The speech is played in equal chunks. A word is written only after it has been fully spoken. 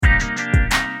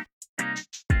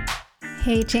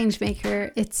Hey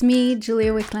Changemaker, it's me,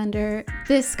 Julia Wicklander.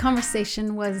 This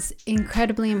conversation was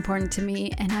incredibly important to me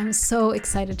and I'm so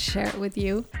excited to share it with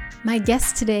you. My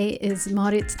guest today is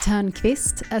Marit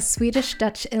Törnqvist, a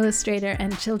Swedish-Dutch illustrator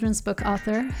and children's book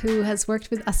author who has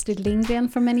worked with Astrid Lindgren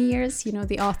for many years,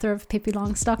 the author of Pippi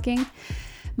Longstocking.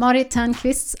 Marit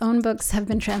Törnqvist's own books have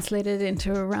been translated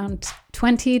into around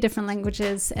 20 different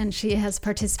languages and she has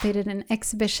participated in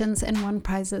exhibitions and won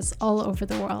prizes all over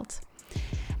the world.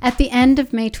 At the end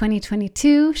of May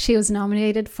 2022, she was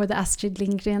nominated for the Astrid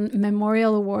Lindgren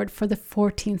Memorial Award for the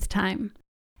 14th time.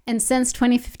 And since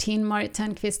 2015, Marit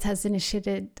Törnqvist has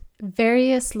initiated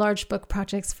various large book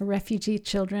projects for refugee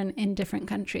children in different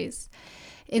countries.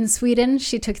 In Sweden,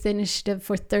 she took the initiative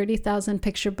for 30,000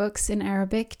 picture books in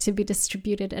Arabic to be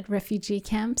distributed at refugee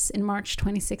camps in March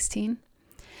 2016.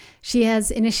 She has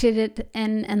initiated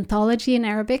an anthology in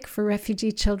Arabic for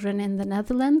refugee children in the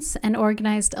Netherlands and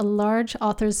organized a large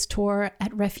authors tour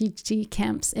at refugee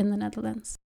camps in the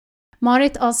Netherlands.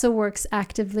 Marit also works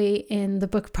actively in the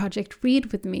book project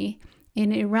Read With Me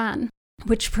in Iran,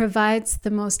 which provides the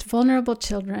most vulnerable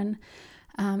children,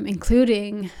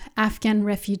 including Afghan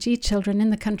refugee children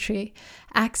in the country,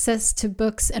 access to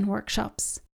books and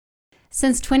workshops.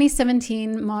 Since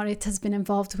 2017, Marit has been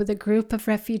involved with a group of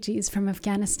refugees from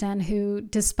Afghanistan who,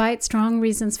 despite strong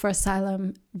reasons for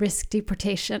asylum, risk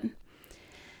deportation.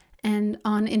 And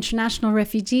on International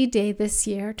Refugee Day this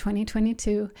year,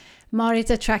 2022, Marit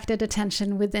attracted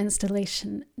attention with the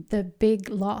installation The Big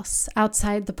Loss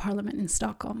outside the parliament in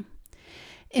Stockholm.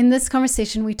 In this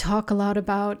conversation, we talk a lot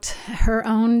about her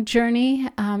own journey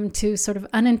to sort of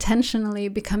unintentionally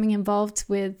becoming involved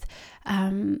with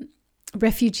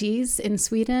refugees in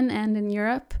Sweden and in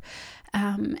Europe.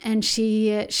 And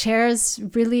she shares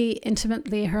really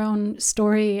intimately her own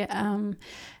story and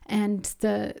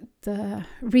the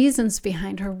reasons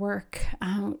behind her work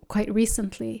quite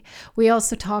recently. We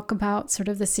also talk about sort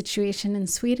of the situation in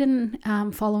Sweden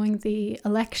following the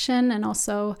election and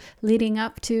also leading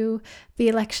up to the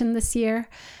election this year.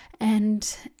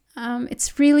 And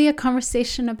it's really a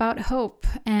conversation about hope,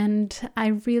 and I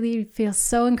really feel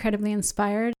so incredibly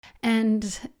inspired.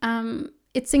 And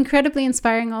it's incredibly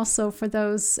inspiring also for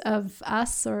those of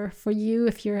us, or for you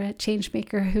if you're a change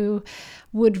maker who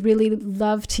would really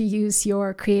love to use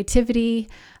your creativity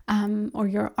or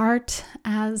your art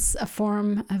as a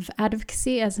form of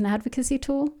advocacy, as an advocacy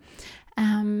tool.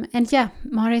 And yeah,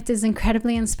 Marit is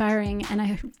incredibly inspiring, and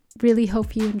I really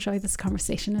hope you enjoy this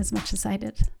conversation as much as I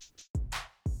did.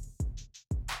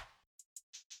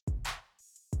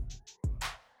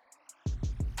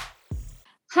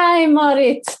 Hi,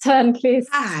 Marit Törnqvist.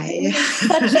 Hi.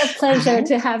 Such a pleasure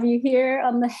to have you here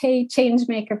on the Hey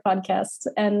Changemaker podcast.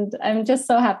 And I'm just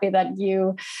so happy that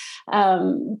you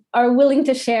are willing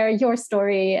to share your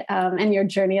story and your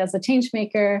journey as a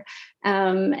changemaker.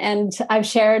 And I've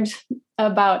shared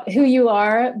about who you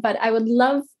are, but I would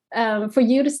love for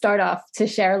you to start off to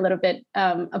share a little bit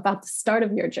about the start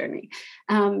of your journey,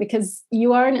 because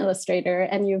you are an illustrator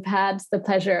and you've had the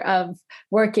pleasure of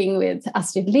working with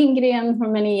Astrid Lindgren for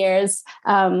many years.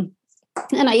 And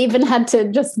I even had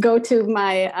to just go to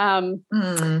my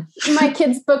my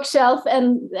kids' bookshelf,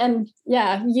 and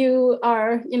yeah, you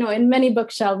are in many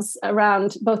bookshelves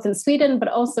around, both in Sweden but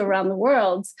also around the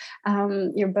world.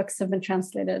 Your books have been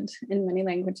translated in many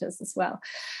languages as well.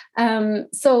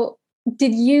 So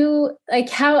did you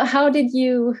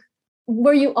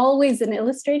were you always an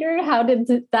illustrator? How did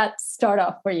that start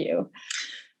off for you?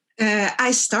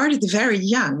 I started very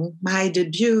young. My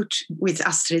debut with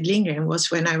Astrid Lindgren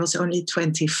was when I was only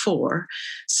 24.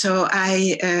 So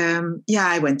I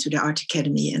went to the Art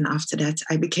Academy, and after that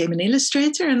I became an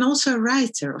illustrator and also a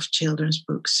writer of children's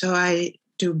books. So I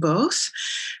do both.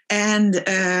 And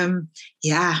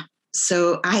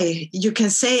so you can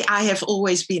say I have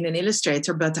always been an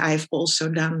illustrator, but I've also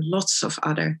done lots of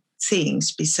other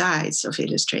things besides of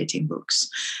illustrating books.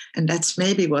 And that's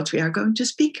maybe what we are going to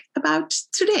speak about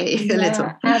today a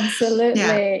little. Absolutely.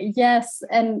 Yeah. Yes.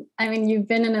 And I mean, you've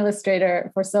been an illustrator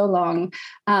for so long,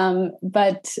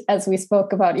 but as we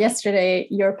spoke about yesterday,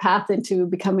 your path into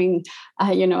becoming,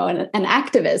 an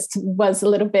activist was a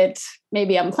little bit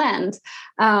maybe unplanned.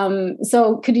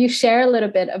 So could you share a little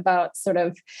bit about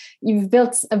you've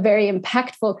built a very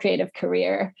impactful creative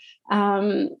career.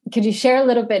 Could you share a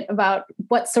little bit about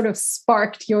what sort of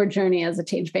sparked your journey as a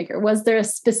change maker? Was there a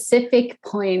specific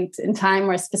point in time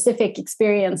or a specific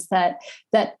experience that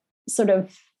sort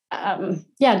of,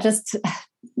 just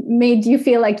made you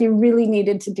feel like you really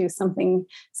needed to do something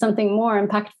more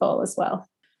impactful as well?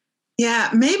 Yeah,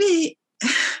 maybe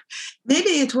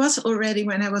Maybe it was already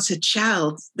when I was a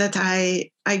child that I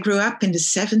grew up in the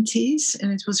 70s,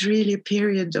 and it was really a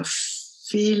period of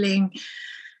feeling,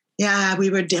 we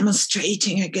were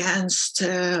demonstrating against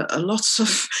lots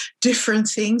of different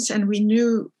things. And we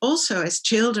knew also as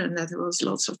children that there was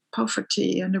lots of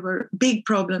poverty and there were big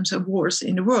problems and wars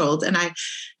in the world. And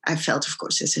I felt, of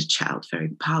course, as a child, very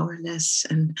powerless.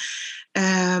 And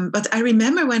but I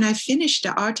remember when I finished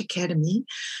the Art Academy,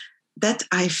 that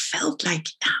I felt like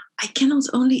I cannot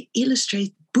only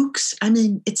illustrate books. I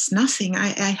mean, it's nothing.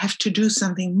 I have to do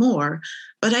something more.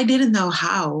 But I didn't know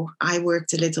how. I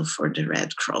worked a little for the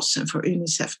Red Cross and for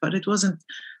UNICEF, but it wasn't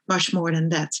much more than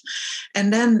that.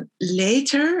 And then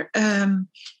later,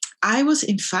 I was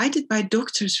invited by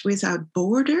Doctors Without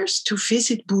Borders to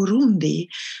visit Burundi,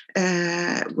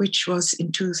 which was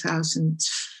in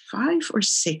 2005 or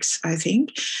 6, I think.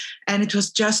 And it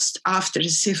was just after the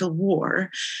Civil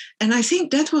War. And I think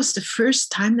that was the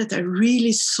first time that I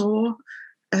really saw,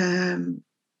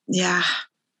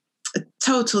 a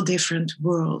total different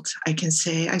world, I can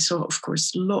say. I saw, of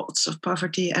course, lots of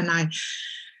poverty, and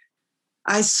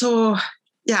I saw,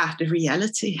 the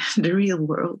reality, the real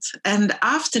world. And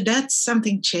after that,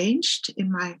 something changed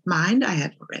in my mind. I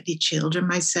had already children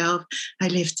myself. I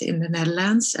lived in the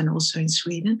Netherlands and also in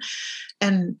Sweden.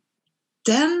 And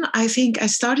then I think I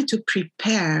started to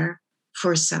prepare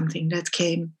for something that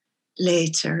came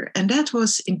later, and that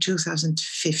was in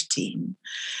 2015.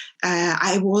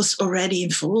 I was already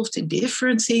involved in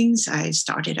different things. I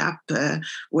started up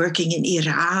working in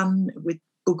Iran with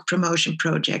book promotion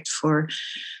project for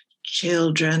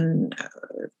children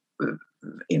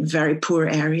in very poor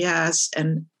areas.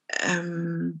 And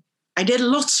I did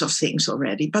lots of things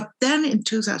already. But then in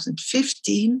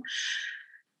 2015,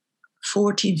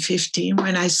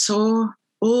 when I saw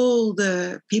all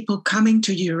the people coming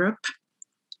to Europe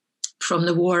from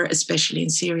the war, especially in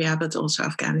Syria, but also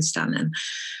Afghanistan and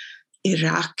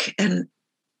Iraq. And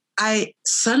I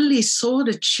suddenly saw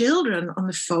the children on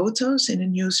the photos in the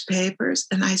newspapers,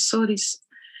 and I saw this,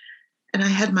 and I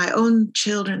had my own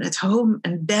children at home.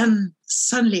 And then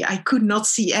suddenly I could not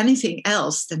see anything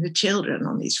else than the children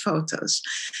on these photos.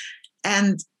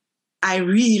 And I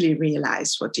really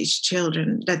realized that these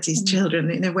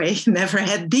children in a way never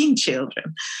had been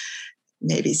children.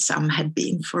 Maybe some had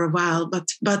been for a while,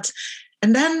 but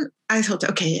and then I thought,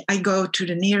 okay, I go to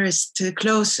the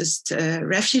closest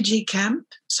refugee camp.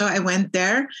 So I went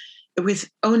there with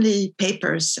only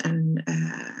papers and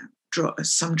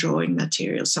some drawing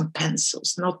material, some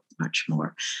pencils, not much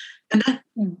more. And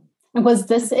was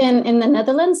this in the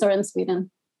Netherlands or in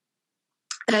Sweden?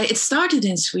 It started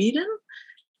in Sweden,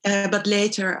 but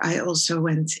later I also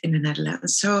went in the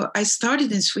Netherlands. So I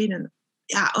started in Sweden,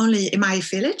 only in my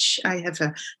village. I have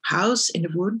a house in the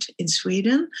wood in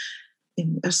Sweden,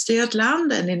 in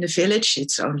Östergötland, and in the village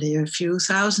it's only a few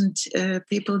thousand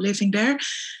people living there.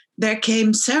 There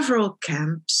came several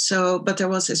camps, but there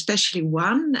was especially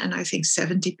one, and I think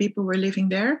 70 people were living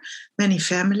there, many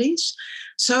families.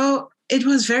 So it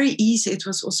was very easy. It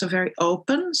was also very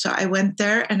open. So I went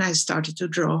there and I started to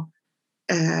draw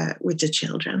with the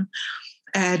children.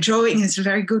 Drawing is a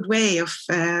very good way of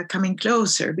coming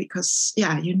closer because,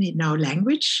 you need no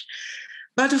language.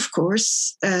 But of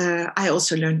course, I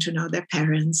also learned to know their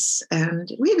parents,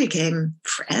 and we became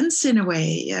friends in a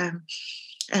way.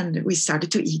 And we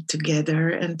started to eat together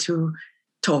and to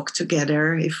talk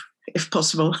together, if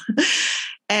possible.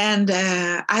 And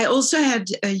I also had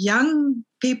young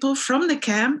people from the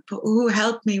camp who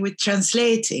helped me with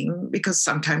translating, because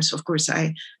sometimes, of course,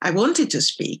 I wanted to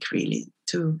speak really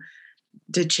to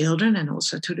the children and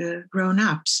also to the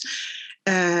grown-ups.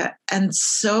 And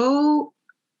so,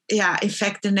 in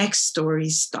fact, the next story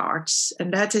starts.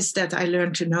 And that is that I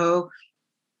learned to know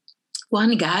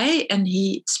one guy, and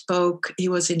he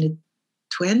was in the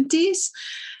 20s,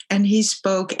 and he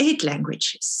spoke 8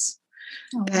 languages.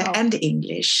 Oh, wow. And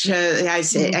English. I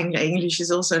say English is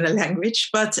also a language,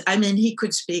 but I mean, he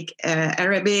could speak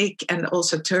Arabic and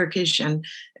also Turkish and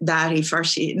Dari,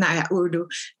 Farsi, Urdu,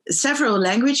 several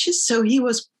languages. So he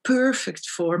was perfect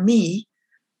for me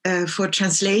for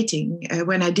translating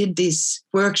when I did these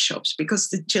workshops, because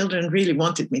the children really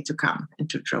wanted me to come and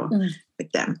to draw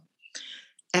with them.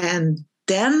 And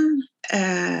then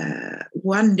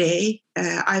one day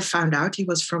I found out he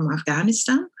was from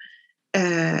Afghanistan.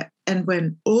 And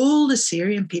when all the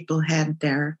Syrian people had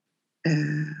their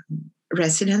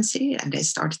residency and they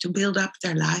started to build up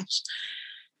their lives,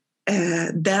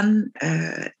 then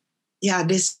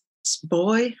this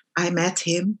boy, I met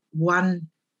him 1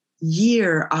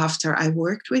 year after I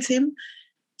worked with him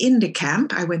in the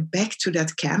camp. I went back to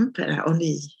that camp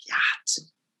only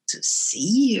to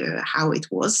see how it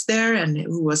was there and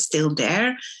who was still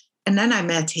there. And then I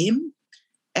met him,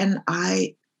 and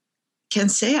I can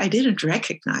say I didn't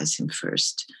recognize him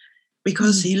first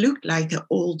because he looked like an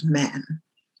old man,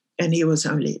 and he was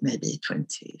only maybe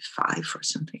 25 or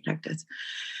something like that.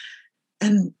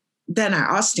 And then I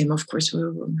asked him, of course,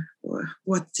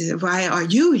 why are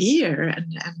you here?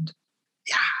 And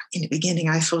in the beginning,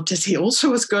 I thought that he also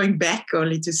was going back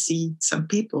only to see some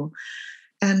people.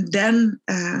 And then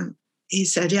he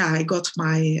said, I got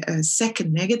my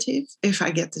second negative. If I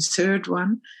get the third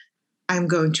one, I'm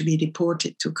going to be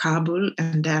deported to Kabul.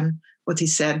 And then what he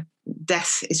said,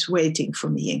 death is waiting for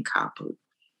me in Kabul.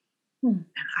 And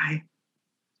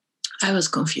I was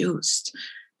confused.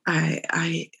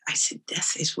 I said,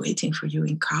 death is waiting for you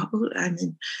in Kabul? I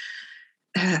mean,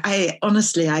 I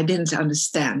didn't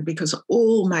understand, because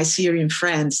all my Syrian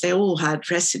friends, they all had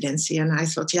residency. And I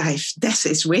thought, if death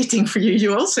is waiting for you,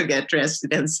 you also get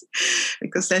residency,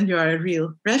 because then you are a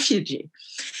real refugee.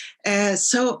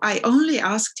 So I only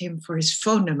asked him for his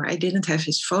phone number. I didn't have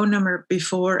his phone number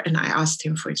before, and I asked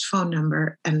him for his phone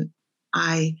number. And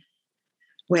I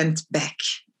went back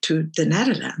to the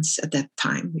Netherlands at that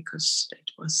time, because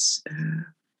it was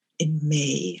in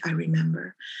May, I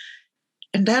remember.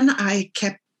 And then I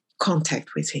kept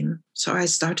contact with him. So I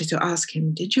started to ask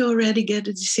him, did you already get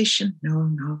a decision?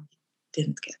 No,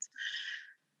 didn't get.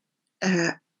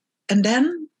 And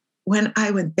then when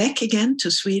I went back again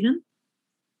to Sweden,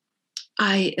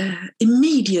 I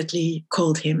immediately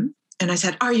called him and I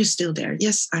said, are you still there?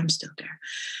 Yes, I'm still there.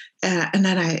 And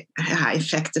then in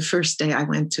fact, the first day I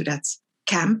went to that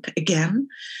camp again,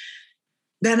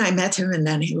 then I met him, and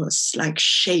then he was like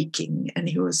shaking, and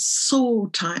he was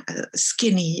so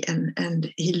skinny,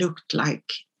 and he looked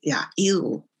like,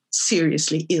 ill,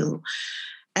 seriously ill.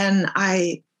 And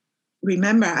I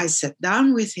remember I sat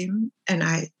down with him and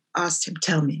I asked him,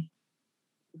 tell me,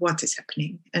 what is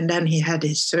happening? And then he had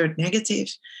his third negative,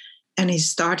 and he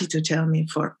started to tell me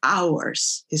for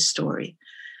hours his story.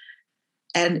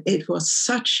 And it was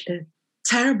such a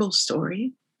terrible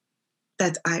story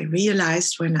that I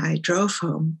realized when I drove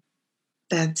home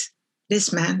that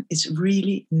this man is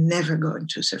really never going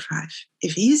to survive.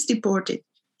 If he is deported,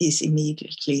 he's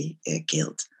immediately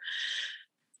killed.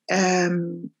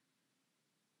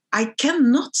 I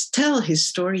cannot tell his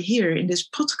story here in this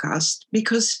podcast,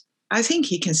 because I think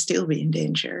he can still be in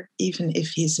danger, even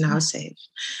if he's now safe.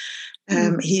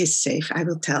 He is safe. I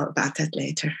will tell about that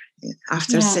later,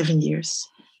 after 7 years.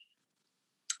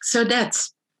 So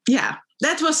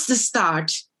that was the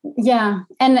start. Yeah.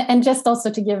 And just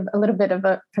also to give a little bit of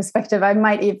a perspective, I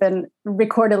might even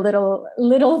record a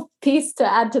little piece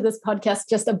to add to this podcast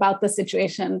just about the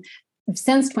situation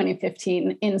since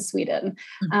 2015 in Sweden,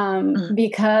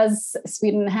 because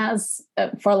Sweden has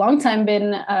for a long time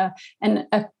been a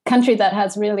country that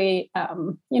has really,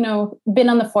 been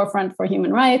on the forefront for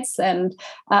human rights, and,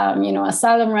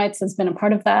 asylum rights has been a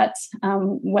part of that.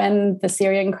 When the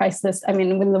Syrian crisis,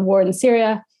 when the war in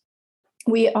Syria,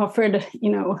 we offered,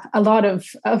 a lot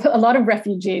of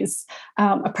refugees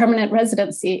a permanent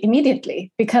residency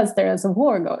immediately, because there is a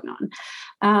war going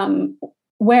on.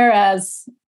 Whereas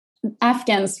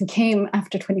Afghans who came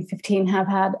after 2015 have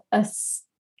had a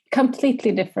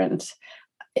completely different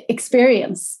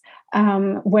experience,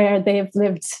 where they've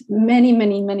lived many,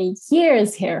 many, many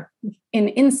years here in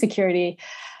insecurity.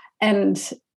 And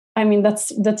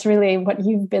that's really what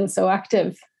you've been so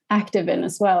active in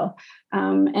as well.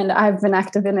 And I've been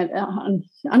active in it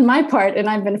on my part, and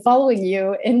I've been following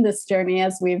you in this journey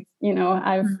as we've,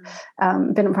 I've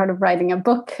been a part of writing a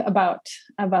book about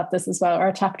this as well, or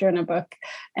a chapter in a book.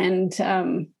 And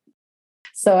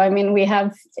so, we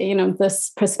have,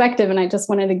 this perspective, and I just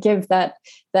wanted to give that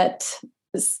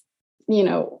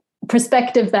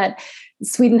perspective that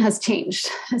Sweden has changed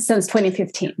since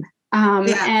 2015.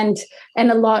 And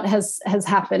a lot has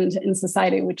happened in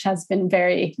society, which has been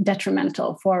very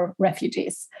detrimental for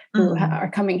refugees who are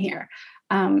coming here,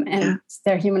 and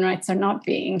their human rights are not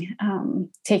being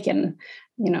taken,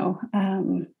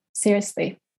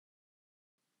 seriously.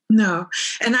 No,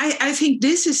 and I think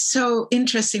this is so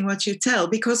interesting what you tell,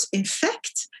 because in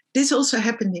fact this also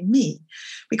happened in me,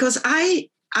 because I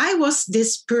was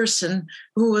this person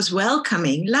who was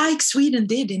welcoming, like Sweden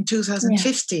did in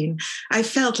 2015. Yeah. I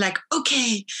felt like,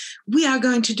 okay, we are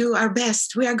going to do our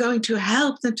best. We are going to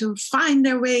help them to find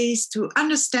their ways, to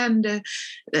understand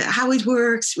how it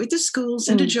works with the schools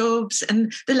and the jobs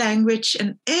and the language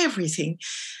and everything.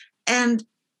 And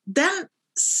then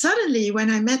suddenly when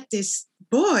I met this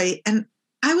boy, and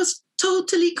I was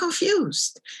totally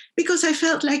confused because I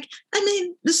felt like,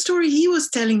 the story he was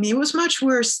telling me was much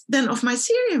worse than of my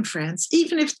Syrian friends,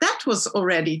 even if that was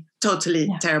already totally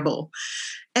terrible.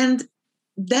 And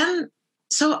then,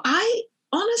 so I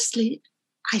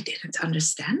didn't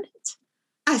understand it.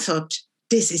 I thought,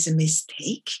 this is a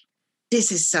mistake.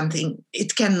 This is something,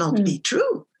 it cannot be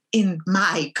true in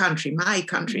my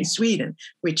country, Sweden,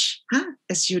 which,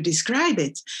 as you describe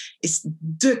it, is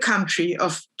the country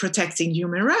of protecting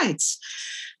human rights.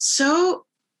 So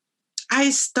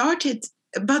I started,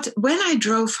 but when I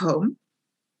drove home,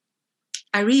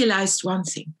 I realized one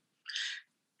thing.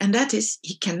 And that is,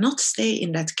 he cannot stay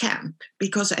in that camp,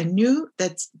 because I knew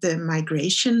that the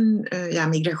migration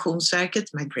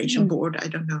board, I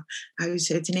don't know how you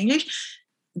say it in English,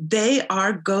 they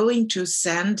are going to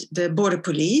send the border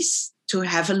police to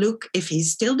have a look if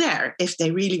he's still there, if they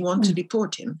really want to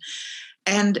deport him.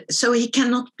 And so he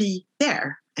cannot be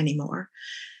there anymore.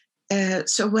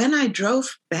 So when I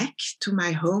drove back to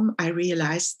my home, I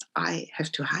realized I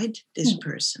have to hide this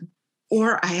person,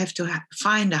 or I have to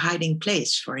find a hiding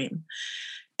place for him.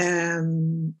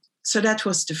 So that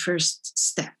was the first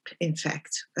step, in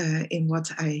fact, in what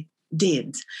I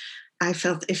did. I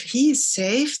felt if he is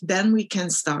safe, then we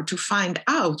can start to find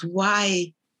out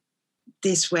why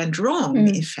this went wrong,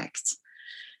 in fact.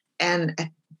 And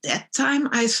at that time,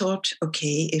 I thought,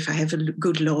 okay, if I have a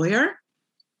good lawyer,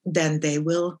 then they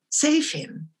will save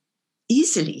him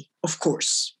easily, of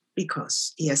course,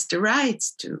 because he has the right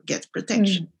to get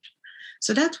protection.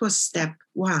 So that was step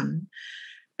one.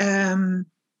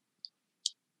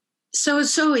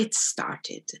 So it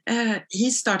started. He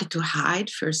started to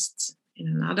hide first in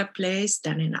another place,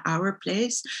 then in our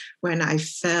place, when I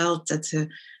felt that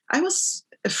I was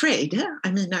afraid.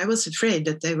 I was afraid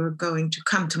that they were going to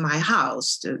come to my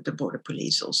house, the border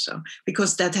police also,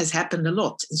 because that has happened a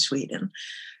lot in Sweden.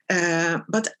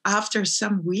 But after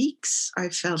some weeks, I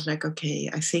felt like, okay,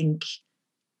 I think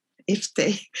if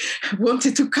they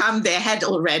wanted to come, they had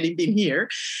already been here.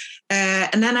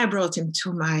 And then I brought him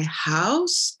to my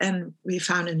house and we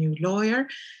found a new lawyer.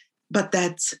 But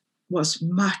that was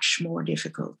much more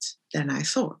difficult than I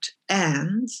thought.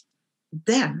 And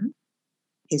then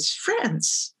his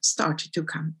friends started to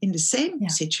come in the same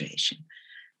situation.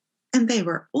 And they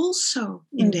were also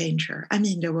in danger.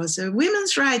 There was a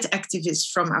women's rights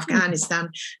activist from Afghanistan,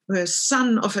 who was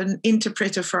son of an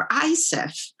interpreter for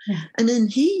ISAF.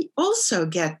 He also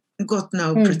got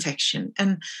no protection.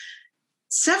 And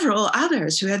several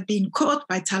others who had been caught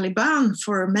by Taliban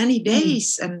for many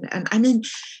days. And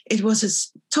it was a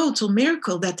total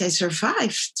miracle that they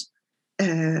survived.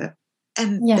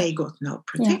 They got no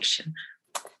protection.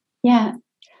 Yeah.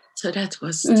 So that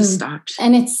was the start.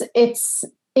 And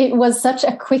it was such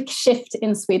a quick shift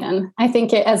in Sweden. I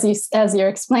think, as you're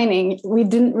explaining, we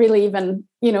didn't really even,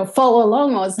 follow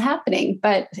along what was happening.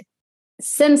 But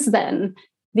since then,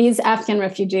 these Afghan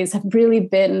refugees have really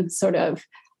been sort of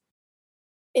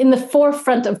in the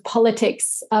forefront of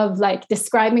politics, of like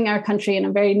describing our country in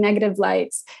a very negative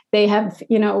light. They have,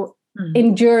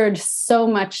 endured so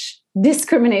much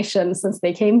discrimination since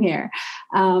they came here,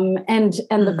 and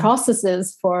the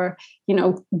processes for,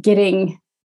 getting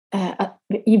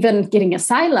even getting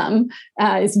asylum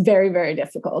is very, very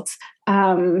difficult.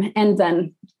 And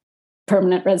then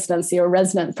permanent residency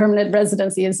permanent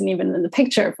residency isn't even in the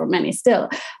picture for many still,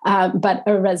 but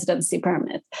a residency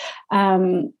permit.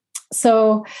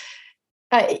 So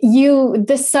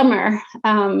this summer,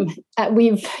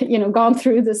 we've gone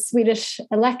through the Swedish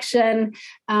election,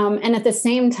 and at the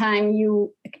same time,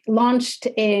 you launched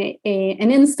an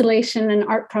installation, an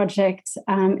art project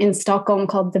in Stockholm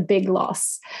called The Big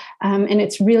Loss, and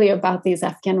it's really about these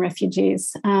Afghan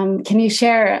refugees. Can you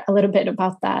share a little bit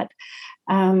about that?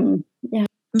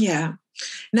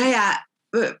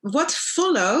 What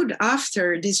followed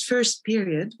after this first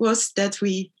period was that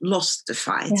we lost the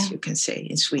fight, you can say,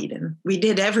 in Sweden. We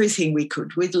did everything we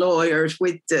could with lawyers,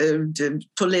 with the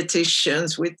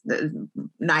politicians, with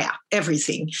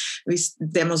everything, with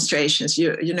demonstrations,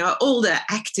 all the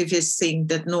activist thing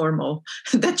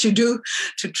that you do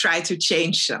to try to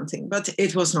change something. But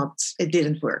it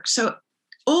didn't work. So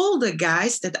all the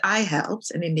guys that I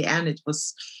helped, and in the end it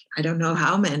was, I don't know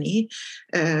how many,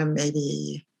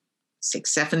 maybe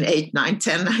 6, 7, 8, 9,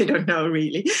 10, I don't know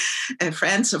really,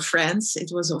 friends of friends,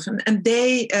 it was often. And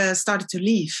they started to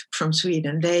leave from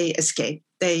Sweden. They escaped.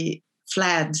 They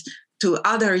fled to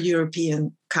other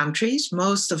European countries,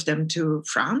 most of them to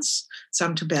France,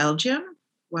 some to Belgium,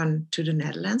 one to the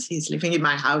Netherlands. He's living in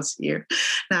my house here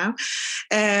now.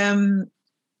 And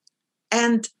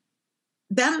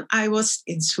then I was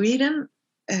in Sweden,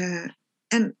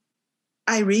 and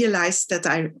I realized that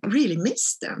I really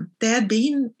missed them. They had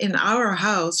been in our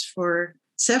house for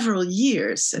several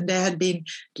years, and they had been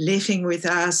living with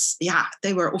us. Yeah,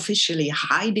 they were officially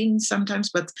hiding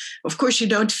sometimes, but of course you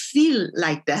don't feel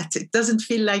like that. It doesn't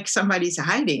feel like somebody's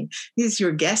hiding. He's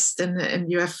your guest,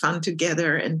 and you have fun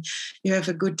together and you have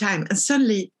a good time. And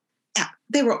suddenly, yeah,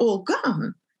 they were all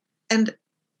gone. And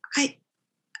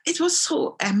it was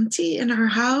so empty in our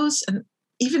house. And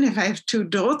even if I have two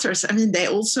daughters, I mean, they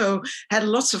also had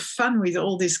lots of fun with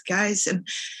all these guys, and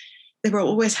they were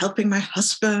always helping my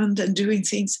husband and doing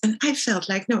things. And I felt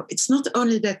like, no, it's not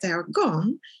only that they are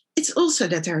gone, it's also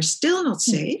that they're still not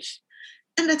safe,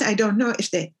 and that I don't know if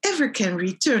they ever can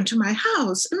return to my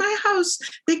house. And my house,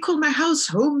 they call my house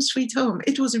home sweet home.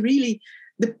 It was really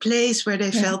the place where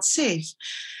they felt safe.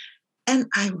 And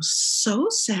I was so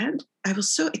sad. I was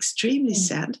so extremely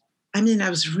sad. I mean,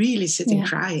 I was really sitting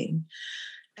crying.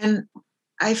 And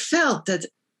I felt that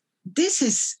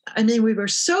we were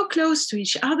so close to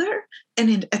each other.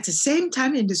 And at the same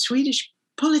time, in the Swedish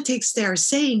politics, they are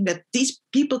saying that these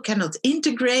people cannot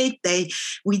integrate.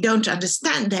 We don't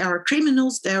understand. They are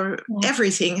criminals. They're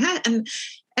everything. Huh?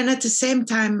 And at the same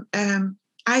time,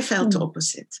 I felt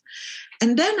opposite.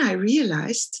 And then I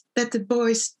realized that the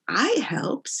boys I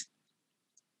helped,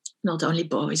 not only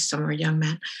boys, some were young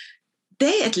men,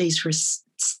 they at least were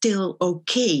still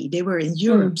okay. They were in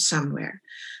Europe somewhere.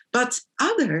 But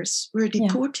others were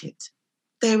deported.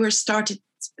 They were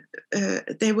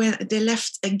they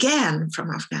left again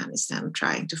from Afghanistan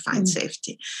trying to find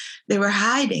safety. They were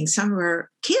hiding. Some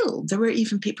were killed. There were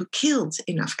even people killed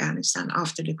in Afghanistan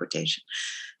after deportation.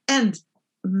 And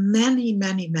many,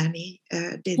 many, many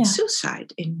did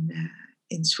suicide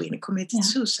in Sweden, committed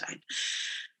suicide.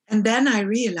 And then I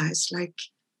realized,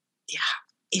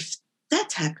 if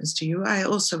that happens to you, I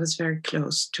also was very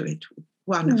close to it,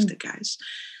 one of the guys,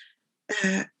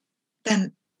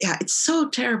 then, it's so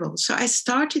terrible. So I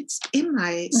started in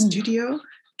my studio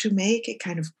to make a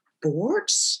kind of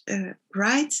boards,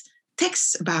 write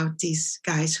texts about these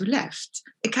guys who left.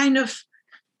 A kind of,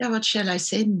 what shall I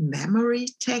say, memory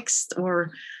text,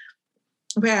 or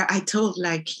where I told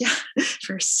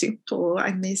very simple,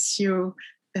 I miss you.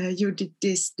 You did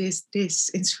this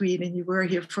in Sweden. You were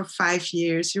here for 5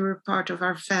 years. You were part of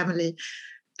our family.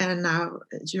 And now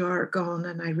you're gone.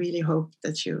 And I really hope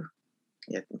that you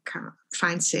can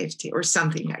find safety, or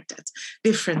something like that.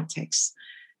 Different texts.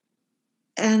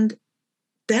 And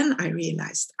then I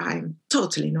realized I'm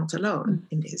totally not alone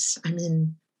in this. I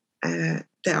mean,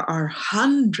 there are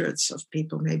hundreds of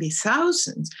people, maybe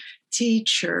thousands,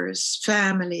 teachers,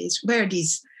 families, where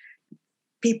these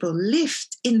people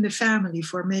lived in the family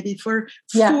for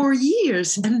 4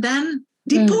 years, and then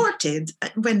deported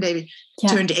when they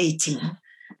turned 18.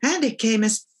 And they came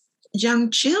as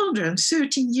young children,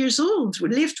 13 years old, who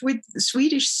lived with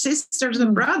Swedish sisters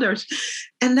and brothers.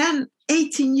 And then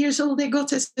 18 years old, they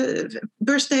got a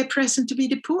birthday present to be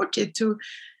deported to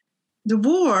the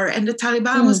war, and the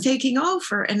Taliban was taking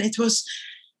over. And it was,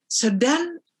 so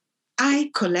then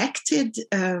I collected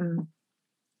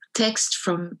text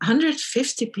from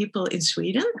 150 people in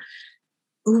Sweden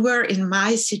who were in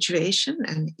my situation,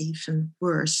 and even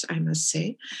worse, I must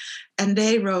say. And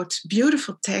they wrote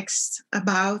beautiful texts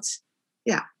about,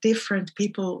 different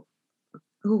people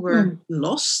who were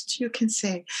lost, you can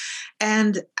say.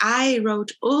 And I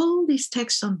wrote all these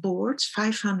texts on boards,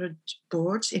 500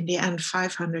 boards, in the end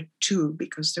 502,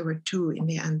 because there were 2 in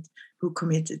the end who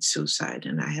committed suicide,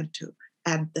 and I had to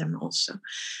add them also.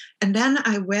 And then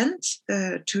I went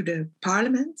to the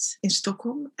parliament in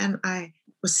Stockholm, and I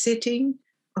was sitting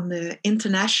on the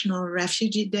International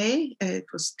Refugee Day. It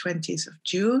was 20th of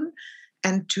June,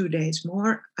 and 2 days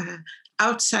more,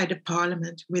 outside the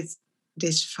parliament with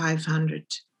these 500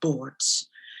 boards,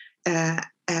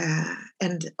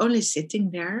 and only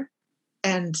sitting there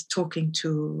and talking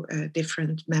to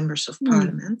different members of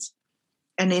parliament,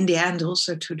 and in the end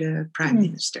also to the prime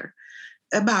minister,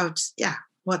 about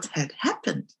what had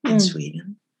happened in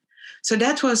Sweden. So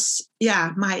that was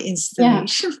my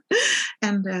installation.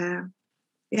 And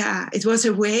it was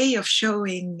a way of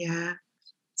showing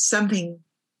something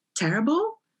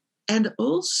terrible and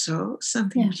also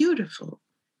something beautiful,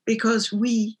 because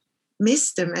we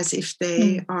miss them as if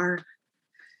they are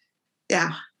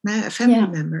family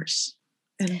members.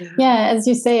 And as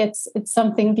you say, it's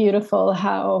something beautiful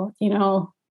how,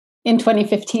 in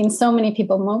 2015, so many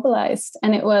people mobilized,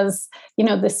 and it was,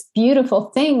 this beautiful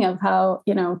thing of how,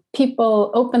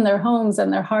 people opened their homes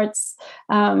and their hearts,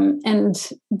 and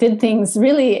did things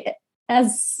really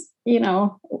as,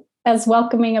 as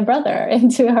welcoming a brother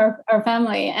into our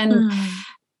family, and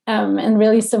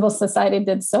really civil society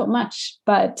did so much.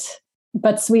 But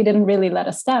but Sweden really let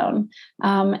us down,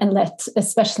 and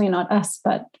especially not us,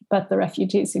 but the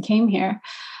refugees who came here.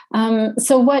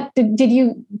 So what did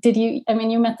you, I mean,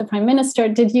 you met the Prime Minister.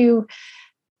 Did you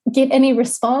get any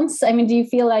response? I mean, do you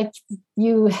feel like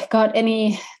you got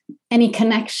any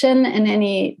connection, and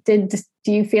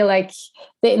do you feel like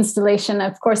the installation,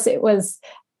 of course, it was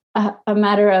a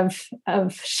matter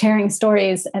of sharing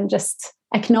stories and just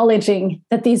acknowledging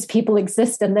that these people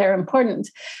exist and they're important.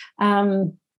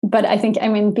 But I think, I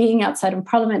mean, being outside of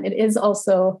Parliament, it is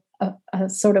also a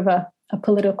sort of a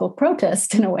political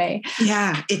protest in a way.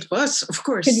 Yeah, it was, of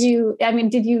course. Did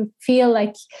you feel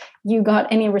like you got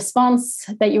any response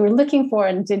that you were looking for?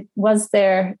 And was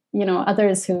there,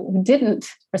 others who didn't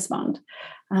respond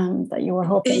that you were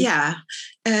hoping? Yeah,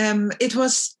 it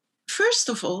was, first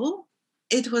of all,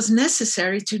 it was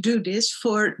necessary to do this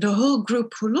for the whole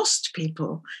group who lost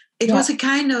people. It was a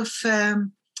kind of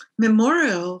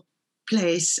memorial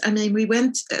place. I mean,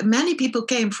 many people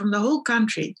came from the whole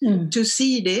country to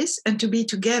see this and to be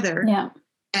together. Yeah.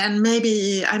 And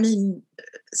maybe, I mean,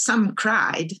 some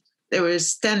cried. They were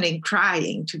standing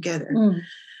crying together.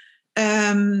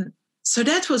 So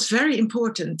that was very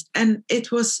important. And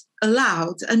it was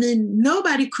allowed. I mean,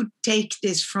 nobody could take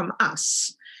this from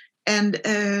us. And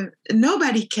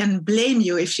nobody can blame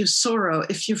you if you sorrow,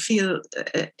 if you feel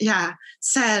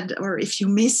sad, or if you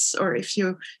miss, or if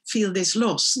you feel this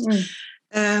loss.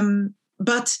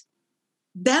 But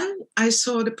then I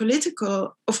saw the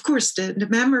political, of course, the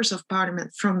members of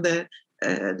Parliament from the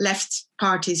left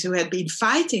parties who had been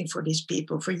fighting for these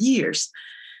people for years.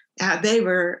 They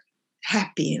were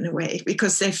happy in a way,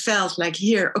 because they felt like,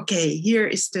 here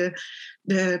is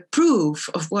the proof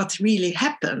of what really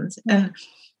happened.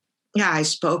 I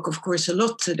spoke, of course, a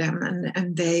lot to them,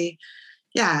 and they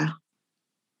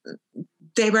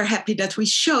were happy that we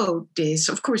showed this.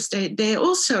 Of course,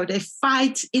 they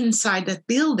fight inside that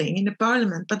building in the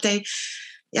Parliament, but they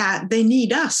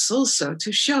need us also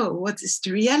to show what is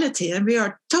the reality. And we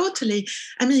are totally,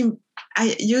 I mean,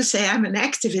 you say I'm an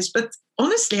activist, but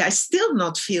honestly, I still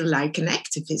not feel like an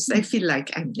activist. I feel like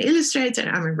I'm an illustrator,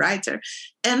 I'm a writer,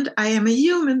 and I am a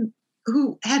human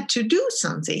who had to do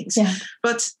some things. Yeah.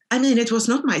 But I mean, it was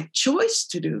not my choice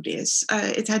to do this.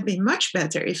 It had been much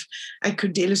better if I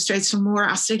could illustrate some more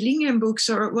Astrid Lindgren books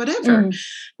or whatever.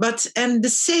 And the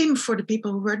same for the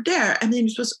people who were there. I mean,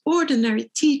 it was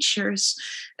ordinary teachers,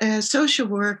 social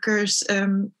workers,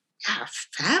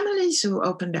 families who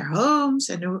opened their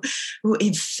homes and who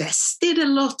invested a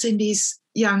lot in these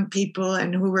young people,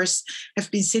 and who have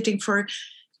been sitting for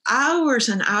hours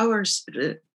and hours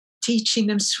teaching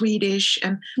them Swedish,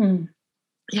 and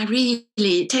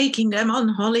really taking them on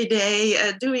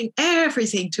holiday, doing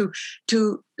everything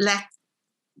to let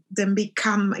them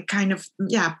become a kind of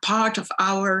part of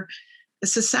our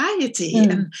society.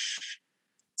 And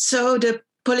so the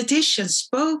politicians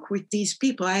spoke with these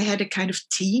people. I had a kind of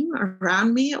team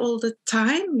around me all the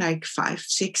time, like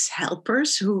 5-6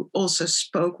 helpers who also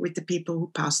spoke with the people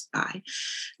who passed by.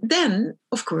 Then,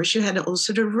 of course, you had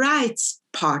also the rights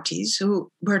parties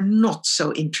who were not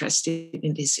so interested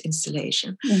in this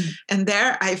installation. And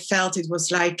there I felt it was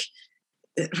like,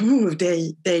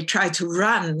 they tried to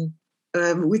run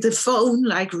with the phone,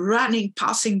 like running,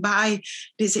 passing by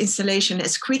this installation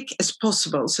as quick as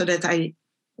possible, so that I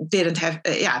didn't have,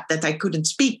 that I couldn't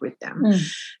speak with them.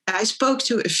 I spoke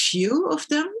to a few of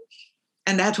them,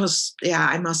 and that was,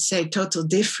 I must say, total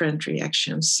different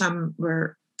reactions. Some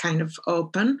were kind of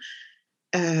open,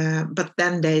 but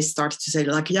then they started to say,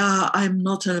 like, I'm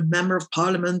not a member of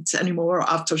Parliament anymore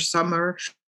after summer,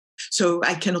 so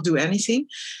I cannot do anything.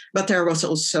 But there was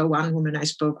also one woman I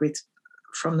spoke with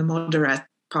from the moderate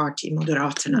party,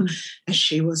 Moderaterna, and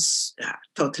she was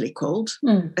totally cold.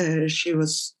 She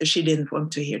didn't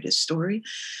want to hear this story.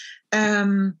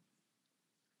 I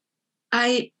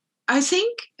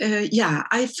think,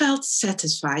 I felt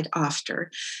satisfied after,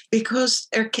 because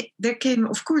there came,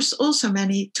 of course, also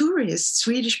many tourists,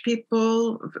 Swedish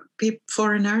people,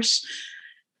 foreigners,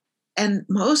 and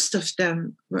most of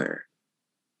them were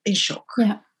in shock.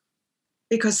 Yeah.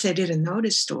 Because they didn't know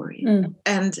this story.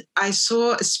 And I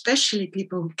saw especially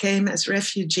people who came as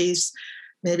refugees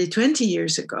maybe 20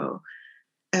 years ago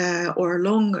or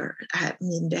longer. I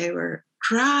mean, they were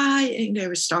crying, they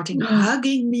were starting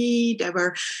hugging me.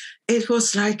 It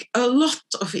was like a lot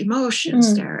of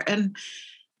emotions there. And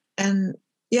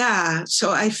so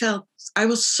I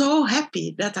was so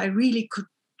happy that I really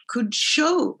could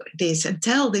show this and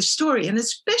tell this story. And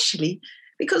especially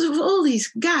because of all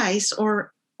these guys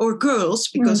or girls,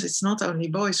 because it's not only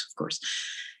boys, of course.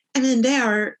 I mean,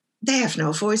 they have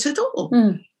no voice at all.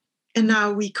 And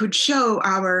now we could show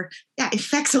in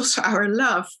fact, also our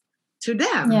love to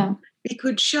them. Yeah. We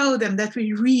could show them that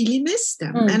we really miss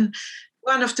them. And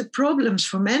one of the problems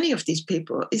for many of these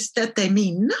people is that they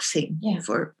mean nothing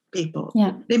for people.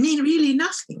 Yeah. They mean really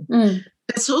nothing.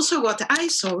 That's also what I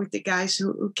saw with the guys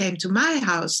who came to my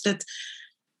house, that,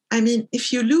 I mean,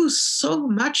 if you lose so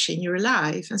much in your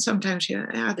life, and sometimes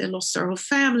they lost their whole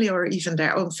family, or even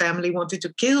their own family wanted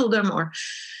to kill them, or,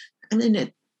 I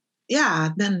mean,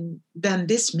 then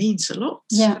this means a lot.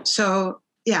 Yeah. So,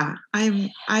 yeah,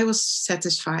 I was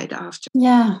satisfied after.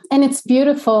 Yeah, and it's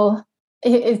beautiful.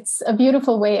 It's a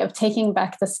beautiful way of taking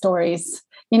back the stories,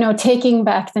 taking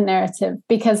back the narrative,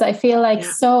 because I feel like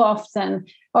so often,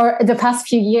 or the past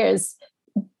few years,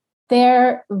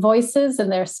 their voices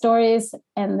and their stories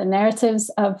and the narratives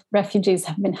of refugees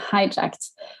have been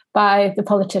hijacked by the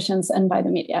politicians and by the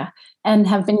media, and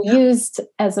have been used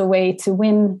as a way to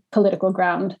win political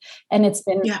ground. And it's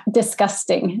been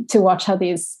disgusting to watch how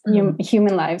these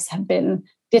human lives have been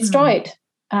destroyed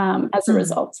as a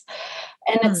result.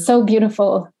 And it's so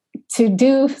beautiful to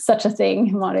do such a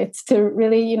thing, Marit, to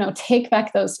really, take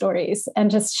back those stories and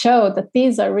just show that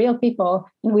these are real people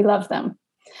and we love them.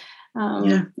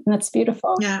 And that's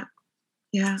beautiful. Yeah.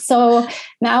 Yeah. So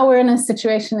now we're in a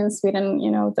situation in Sweden,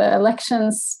 the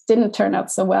elections didn't turn out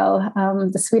so well.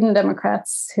 The Sweden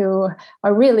Democrats, who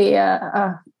are really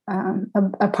a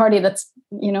party that's,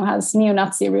 has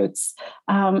neo-Nazi roots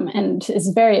and is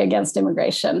very against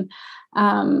immigration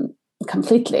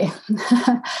completely,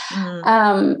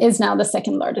 is now the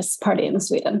second largest party in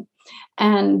Sweden.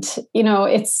 And,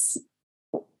 it's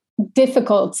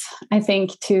difficult, I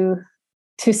think, to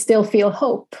still feel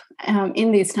hope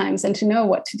in these times and to know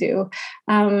what to do.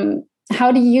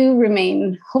 How do you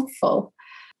remain hopeful?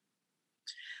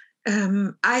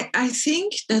 I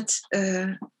think that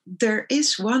there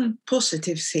is one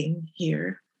positive thing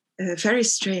here, very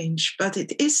strange, but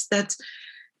it is that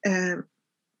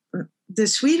the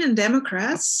Sweden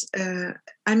Democrats,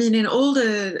 in all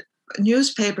the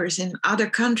newspapers in other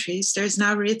countries, there's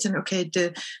now written,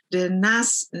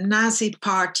 the Nazi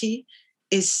party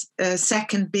is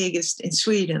second biggest in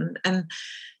Sweden. And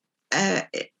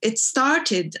it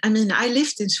started, I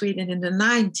lived in Sweden in the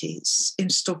 90s in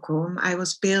Stockholm. I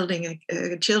was building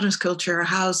a children's culture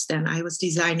house then. I was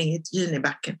designing it,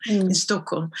 Junibacken, in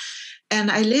Stockholm. And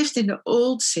I lived in the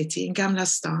old city in Gamla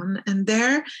Stan. And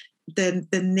there, the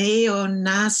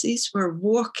neo-Nazis were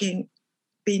walking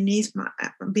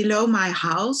below my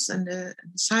house and the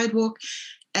sidewalk,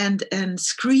 and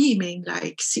screaming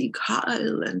like Sieg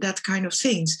Heil and that kind of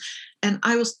things. And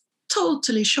I was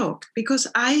totally shocked, because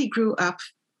I grew up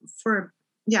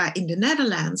in the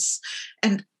Netherlands.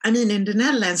 And in the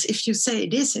Netherlands, if you say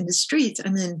this in the street,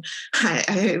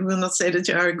 I will not say that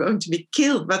you are going to be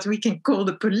killed, but we can call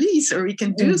the police or we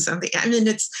can do something.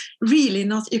 It's really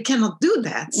not, you cannot do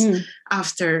that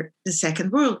after the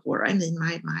Second World War.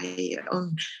 My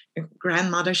own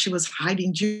grandmother, she was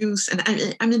hiding Jews. And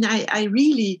I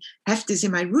really have this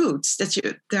in my roots, that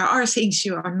there are things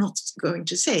you are not going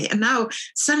to say. And now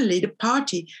suddenly the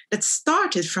party that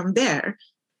started from there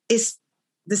is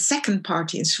the second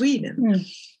party in Sweden.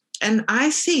 And I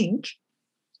think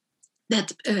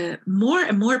that more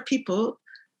and more people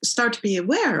start to be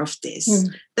aware of this,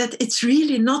 that it's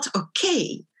really not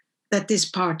okay that this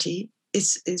party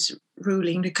is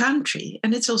ruling the country.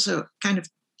 And it's also kind of,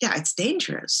 it's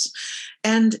dangerous.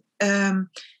 And a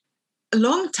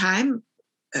long time,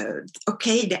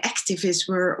 the activists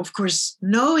were, of course,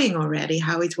 knowing already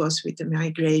how it was with the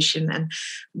migration,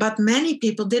 but many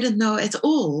people didn't know at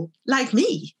all, like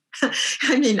me.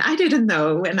 I didn't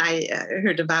know when I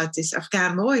heard about this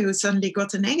Afghan boy who suddenly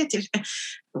got a negative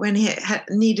when he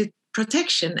needed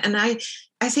protection. And I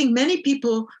think many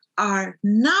people are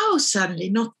now suddenly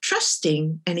not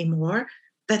trusting anymore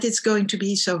that it's going to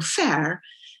be so fair.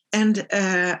 And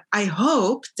I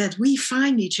hope that we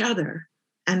find each other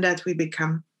and that we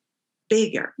become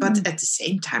bigger. But at the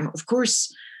same time, of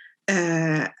course,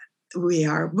 we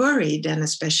are worried. And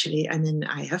especially,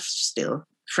 I have still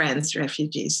friends,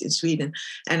 refugees in Sweden,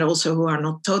 and also who are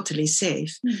not totally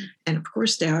safe. And of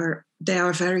course, they are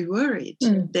very worried.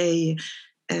 They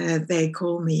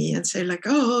call me and say like,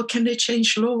 oh, can they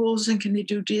change laws and can they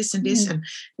do this and this? And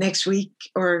next week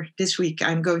or this week,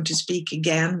 I'm going to speak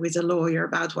again with a lawyer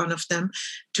about one of them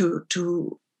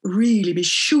to really be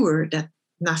sure that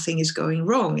nothing is going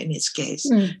wrong in his case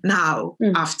now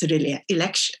after the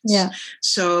elections. Yeah.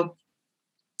 So,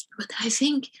 but I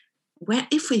think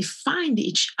if we find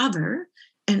each other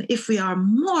and if we are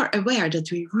more aware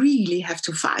that we really have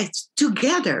to fight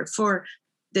together for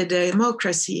the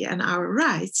democracy and our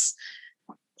rights,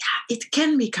 it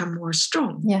can become more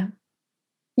strong. Yeah.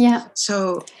 Yeah.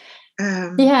 So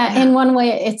In one way,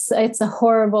 it's a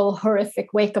horrible,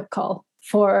 horrific wake-up call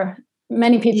for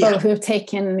many people who have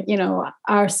taken,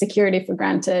 our security for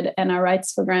granted and our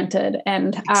rights for granted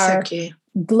and our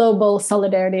global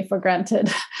solidarity for granted.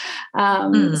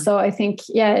 So I think,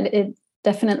 it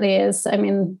definitely is. I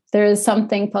mean, there is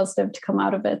something positive to come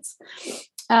out of it.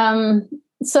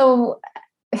 So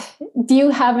do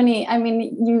you have any,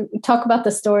 you talk about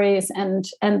the stories and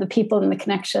the people and the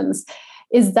connections.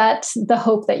 Is that the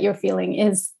hope that you're feeling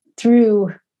is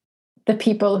through the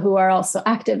people who are also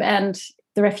active and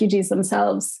the refugees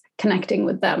themselves connecting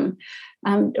with them?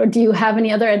 Or do you have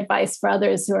any other advice for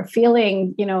others who are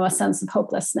feeling, a sense of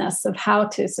hopelessness, of how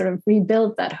to sort of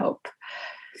rebuild that hope?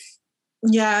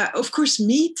 Yeah, of course,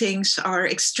 meetings are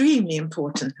extremely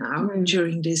important now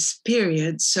during this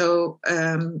period. So,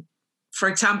 for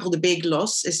example, the big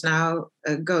loss is now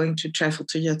going to travel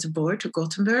to Göteborg, to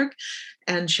Gothenburg,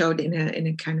 and showed in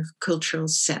a kind of cultural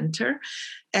center.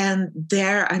 And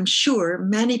there, I'm sure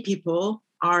many people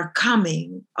are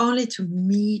coming only to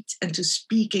meet and to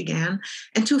speak again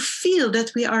and to feel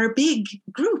that we are a big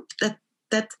group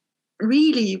that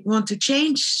really want to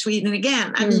change Sweden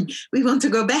again. I mean, we want to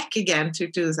go back again to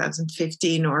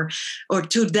 2015 or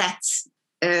to that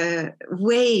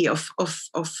way of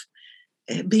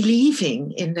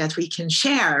believing in that we can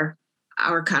share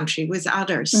our country with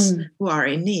others who are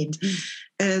in need.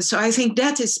 So I think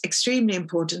that is extremely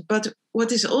important. But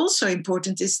what is also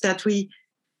important is that we,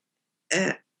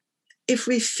 if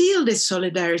we feel this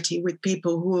solidarity with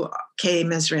people who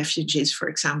came as refugees, for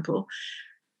example,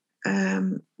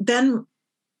 then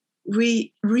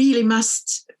we really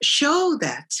must show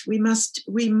that we must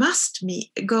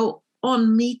go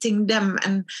on meeting them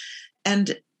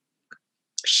and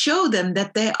show them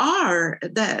that they are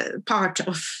the part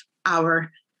of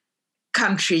our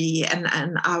country and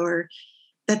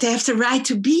that they have the right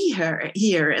to be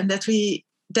here and that we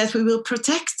will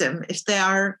protect them if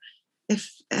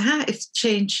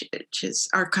changes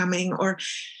are coming. Or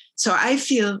so I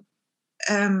feel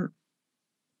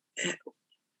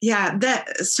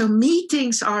so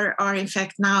meetings are in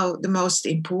fact now the most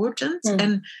important,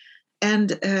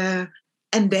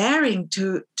 and daring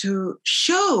to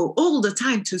show all the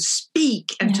time, to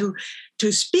speak and to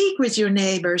speak with your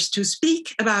neighbors, to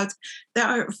speak about. There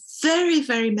are very,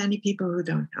 very many people who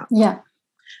don't know. Yeah,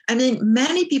 I mean,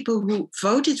 many people who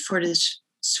voted for this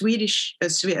Swedish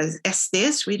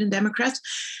SD, Sweden Democrats,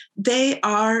 they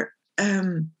are.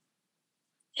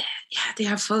 They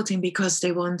are voting because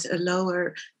they want a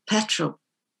lower petrol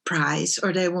price,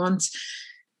 or they want,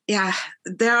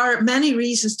 there are many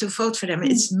reasons to vote for them.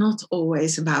 It's not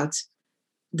always about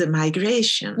the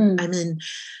migration. I mean,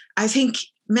 I think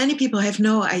many people have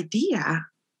no idea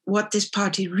what this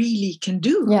party really can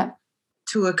do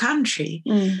to a country.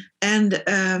 And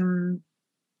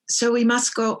so we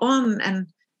must go on, and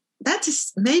that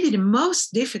is maybe the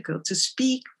most difficult, to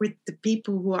speak with the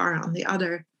people who are on the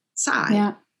other side.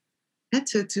 Yeah.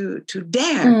 To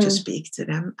dare to speak to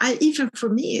them. Even for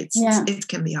me, it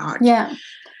can be hard. Yeah.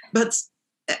 But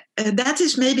that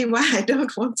is maybe why I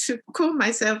don't want to call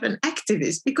myself an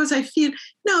activist, because I feel,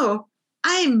 no,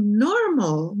 I'm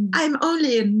normal. I'm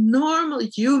only a normal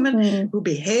human who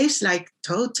behaves like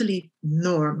totally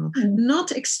normal,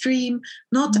 not extreme,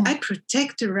 I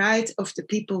protect the right of the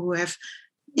people who have,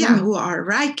 who are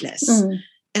rightless,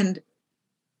 and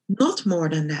not more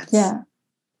than that. Yeah.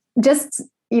 Just,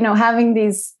 having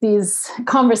these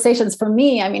conversations, for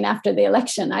me, I mean, after the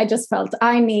election, I just felt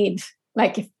I need,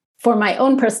 like, for my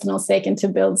own personal sake and to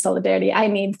build solidarity, I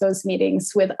need those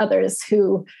meetings with others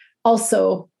who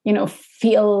also,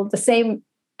 feel the same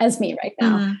as me right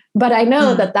now. But I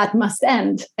know that must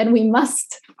end, and we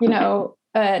must, not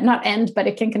end, but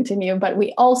it can continue. But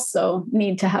we also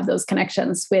need to have those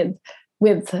connections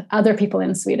with other people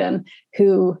in Sweden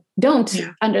who don't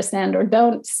understand or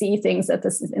don't see things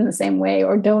in the same way,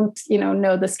 or don't,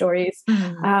 know the stories,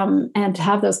 and to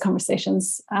have those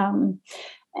conversations.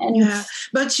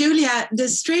 But Julia, the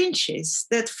strange is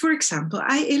that, for example,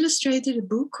 I illustrated a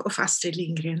book of Astrid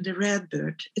Lindgren, The Red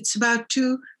Bird. It's about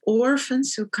two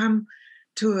orphans who come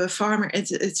to a farmer.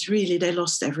 It's really, they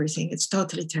lost everything. It's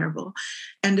totally terrible.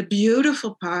 And the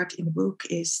beautiful part in the book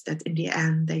is that in the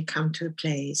end, they come to a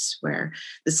place where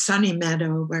the sunny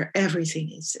meadow, where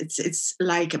everything is. It's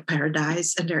like a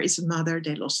paradise. And there is a mother.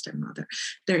 They lost their mother.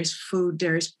 There is food.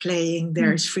 There is playing.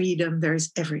 There is freedom. There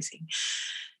is everything.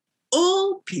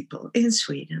 All people in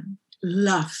Sweden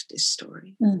love this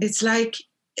story. It's like,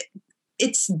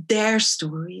 it's their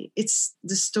story. It's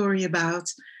the story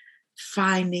about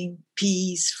finding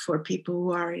peace for people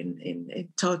who are in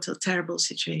total terrible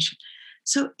situation.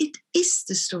 So it is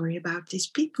the story about these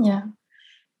people. Yeah.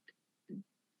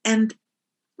 And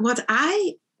what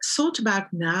I thought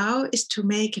about now is to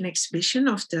make an exhibition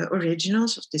of the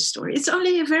originals of this story. It's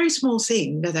only a very small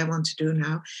thing that I want to do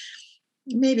now,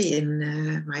 maybe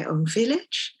in my own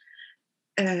village,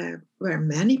 where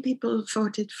many people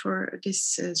voted for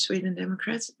this Sweden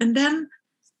Democrats, and then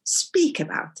speak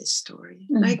about this story.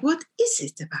 Like, what is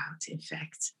it about, in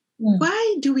fact?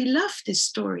 Why do we love this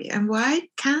story? And why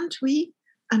can't we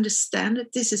understand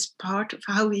that this is part of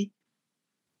how we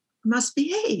must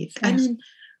behave? I mean,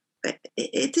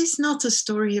 it is not a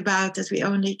story about that we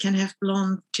only can have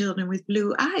blonde children with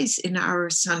blue eyes in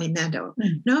our sunny meadow.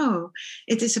 No,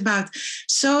 it is about,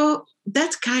 so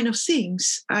that kind of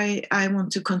things I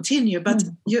want to continue. But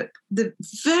the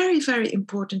very, very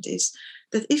important is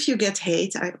that if you get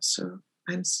hate, I've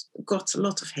got a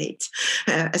lot of hate,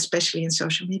 especially in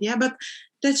social media, but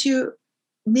that you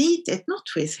meet it not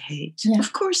with hate.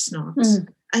 Of course not.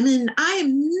 I mean, I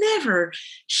am never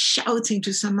shouting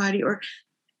to somebody, or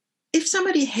if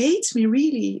somebody hates me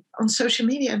really on social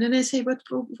media, and then I say, "But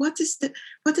what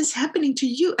is happening to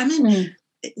you? I mean,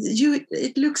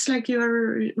 it looks like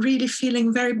you're really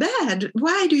feeling very bad.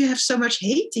 Why do you have so much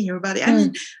hate in your body?" I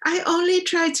mean, I only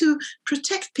try to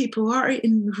protect people who are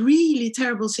in really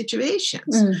terrible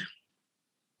situations,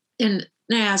 and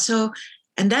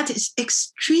that is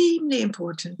extremely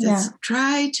important.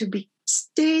 Try to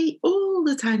stay all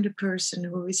the time the person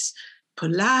who is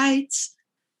polite,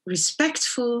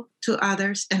 respectful to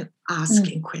others, and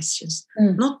asking questions,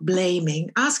 not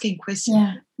blaming, asking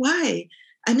questions. Why?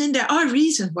 I mean, there are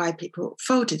reasons why people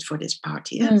voted for this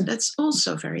party, and that's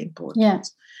also very important.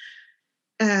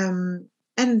 And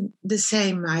the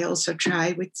same I also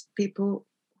try with people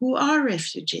who are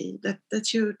refugee,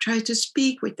 that you try to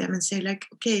speak with them and say, like,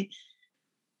 okay,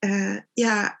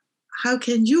 how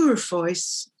can your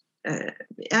voice,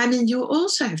 I mean, you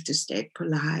also have to stay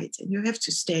polite, and you have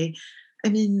to stay, I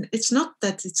mean, it's not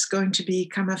that it's going to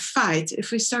become a fight.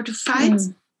 If we start to fight,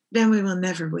 then we will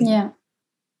never win.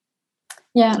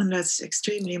 And that's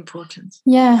extremely important.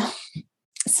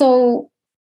 So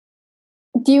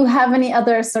do you have any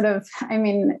other sort of, I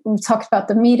mean, we've talked about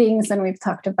the meetings, and we've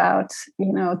talked about,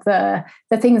 you know, the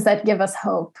things that give us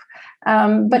hope.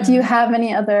 But do you have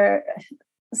any other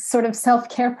sort of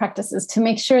self-care practices to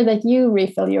make sure that you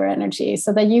refill your energy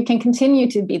so that you can continue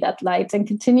to be that light and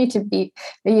continue to be,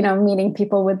 you know, meeting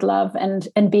people with love and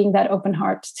being that open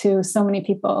heart to so many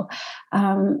people,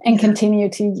 and continue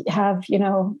to have, you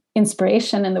know,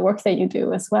 inspiration in the work that you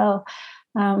do as well?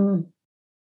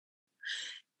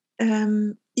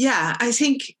 I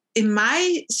think in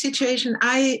my situation,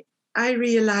 I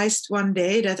realized one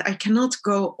day that I cannot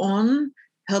go on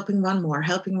helping one more,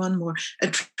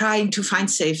 trying to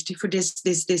find safety for this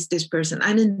person.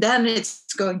 I mean, then it's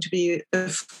going to be a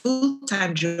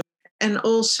full-time job. And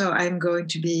also I'm going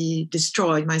to be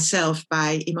destroyed myself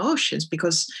by emotions,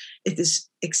 because it is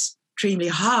extremely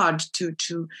hard to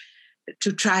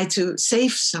try to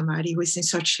save somebody who is in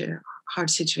such a hard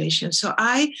situation. So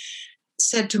I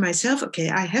said to myself, okay,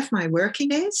 I have my working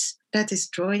days, that is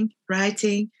drawing,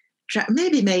 writing,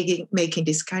 maybe making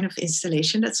this kind of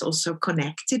installation that's also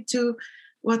connected to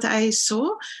what I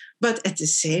saw. But at the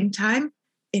same time,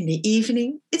 in the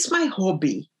evening, it's my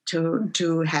hobby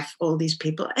to have all these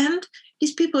people. And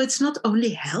these people, it's not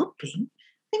only helping.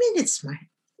 I mean,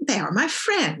 they are my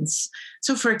friends.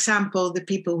 So, for example, the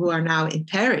people who are now in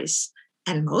Paris,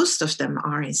 and most of them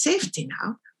are in safety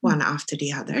now, one after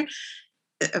the other.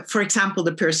 For example,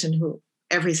 the person who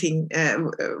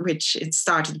which it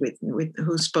started with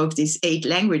who spoke these 8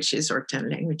 languages or 10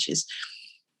 languages,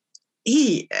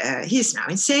 he is now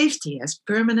in safety as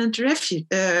permanent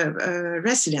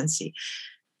residency.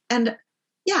 And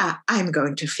I'm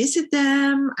going to visit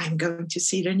them. I'm going to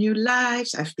see their new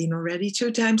lives. I've been already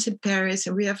 2 times in Paris,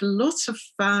 and we have lots of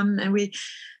fun. And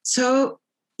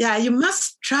you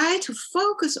must try to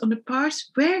focus on the parts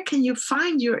where can you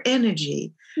find your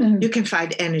energy. You can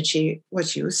find energy,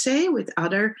 what you say, with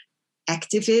other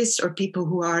activists or people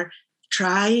who are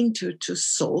trying to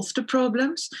solve the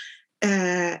problems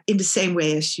in the same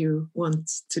way as you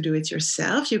want to do it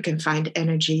yourself. You can find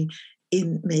energy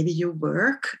in maybe your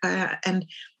work and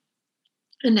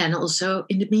then also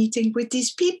in the meeting with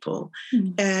these people,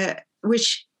 and that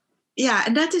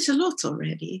is a lot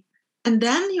already. And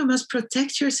then you must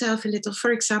protect yourself a little.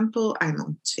 For example, I'm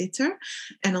on Twitter,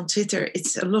 and on Twitter,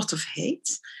 it's a lot of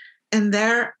hate. And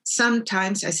there,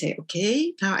 sometimes I say,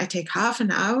 okay, now I take half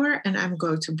an hour and I'm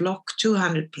going to block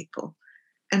 200 people.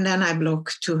 And then I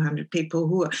block 200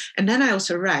 people and then I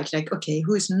also write, like, okay,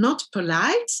 who is not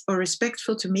polite or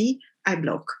respectful to me, I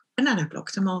block. And then I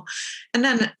block them all. And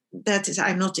then that is,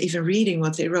 I'm not even reading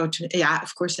what they wrote to me. Yeah,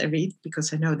 of course I read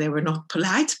because I know they were not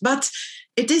polite, but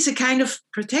it is a kind of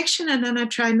protection. And then I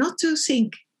try not to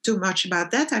think too much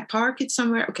about that. I park it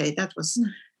somewhere. Okay, that was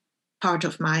part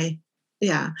of my,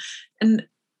 And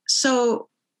so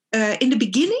in the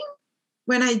beginning,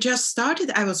 when I just started,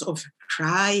 I was often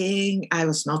crying. I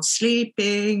was not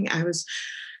sleeping. I was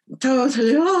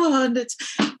totally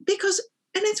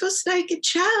and it was like a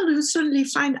child who suddenly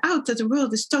find out that the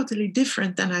world is totally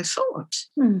different than I thought.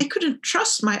 I couldn't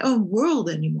trust my own world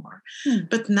anymore.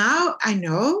 But now I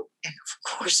know, and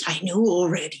of course I knew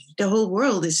already, the whole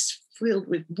world is filled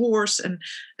with wars and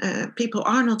people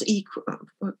are not equal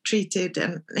treated.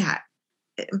 And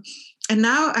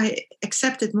now I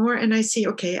accept it more and I see,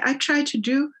 okay, I try to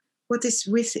do what is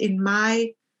within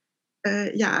my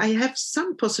I have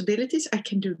some possibilities. I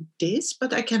can do this,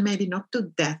 but I can maybe not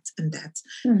do that and that.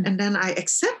 And then I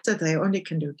accept that I only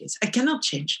can do this. I cannot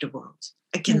change the world.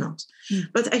 I cannot.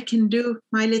 But I can do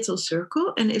my little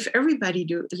circle. And if everybody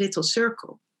do a little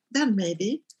circle, then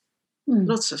maybe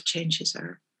lots of changes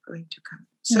are going to come.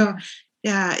 So,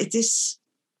 it is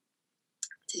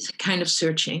a kind of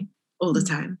searching all the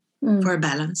time for a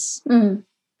balance.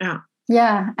 Yeah.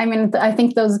 Yeah, I mean, I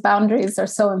think those boundaries are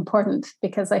so important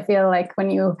because I feel like when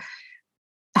you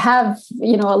have,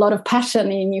 a lot of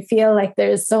passion and you feel like there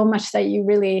is so much that you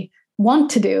really want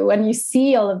to do and you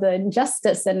see all of the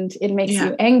injustice and it makes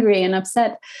you angry and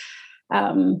upset,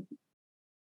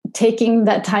 taking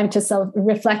that time to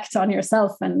self-reflect on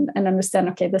yourself and understand,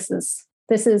 okay, this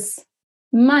is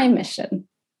my mission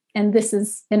and this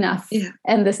is enough.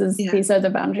 And these are the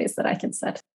boundaries that I can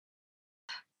set.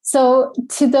 So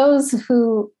to those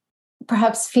who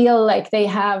perhaps feel like they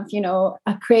have,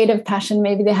 a creative passion,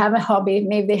 maybe they have a hobby,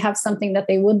 maybe they have something that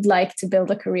they would like to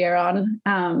build a career on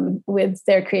with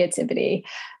their creativity.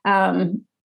 Can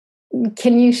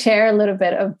you share a little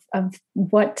bit of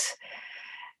what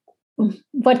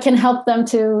can help them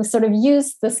to sort of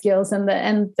use the skills and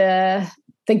the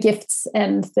gifts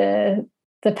and the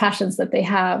passions that they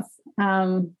have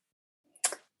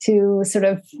to sort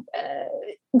of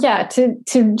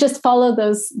to just follow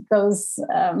those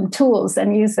tools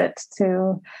and use it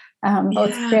to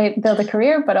both build a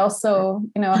career, but also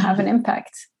have an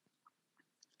impact?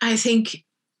 I think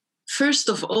first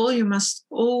of all, you must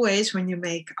always, when you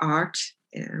make art,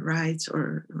 write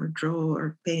or draw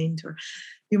or paint, or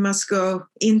you must go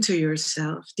into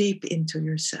yourself, deep into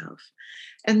yourself.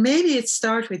 And maybe it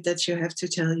starts with that you have to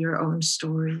tell your own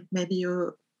story. Maybe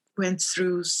you went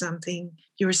through something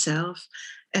yourself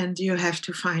and you have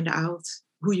to find out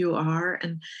who you are.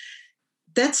 And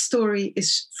that story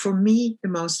is, for me, the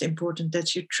most important,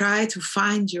 that you try to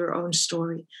find your own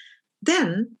story.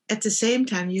 Then, at the same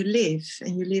time, you live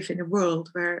in a world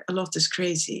where a lot is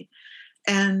crazy.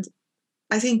 And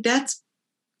I think that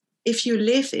if you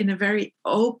live in a very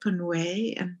open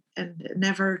way and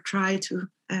never try to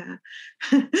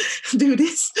do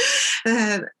this,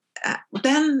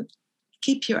 then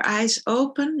keep your eyes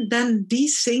open, then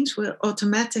these things will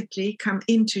automatically come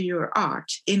into your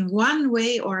art in one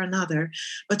way or another,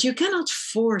 but you cannot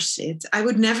force it. I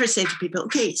would never say to people,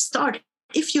 okay, start.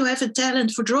 If you have a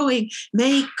talent for drawing,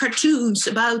 make cartoons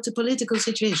about the political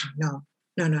situation. No.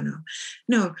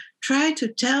 Try to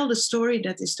tell the story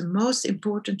that is the most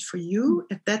important for you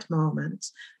at that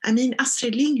moment. I mean,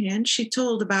 Astrid Lindgren, she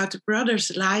told about the brothers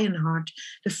Lionheart,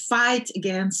 the fight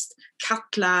against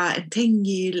Katla and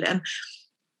Tengil,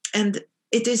 and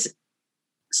it is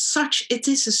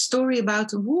a story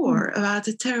about a war, about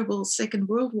a terrible Second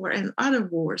World War and other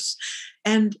wars.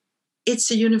 And it's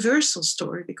a universal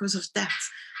story because of that.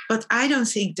 But I don't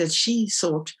think that she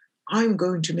thought, I'm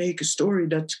going to make a story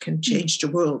that can change the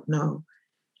world. No,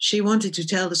 she wanted to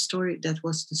tell the story that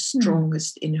was the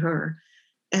strongest in her.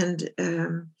 And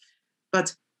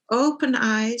but open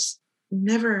eyes,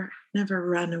 never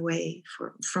run away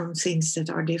from things that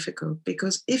are difficult,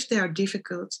 because if they are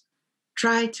difficult,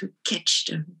 try to catch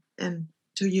them and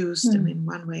to use them in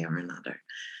one way or another.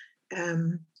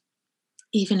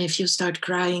 Even if you start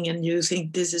crying and you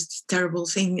think this is a terrible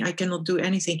thing, I cannot do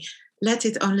anything, let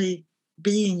it only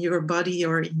be in your body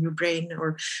or in your brain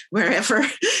or wherever,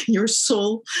 your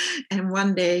soul, and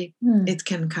one day it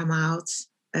can come out.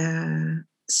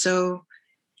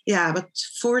 But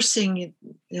forcing it,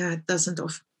 it doesn't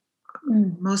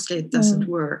mostly it doesn't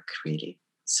work really.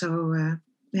 So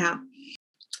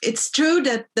it's true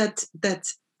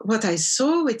that what I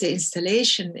saw with the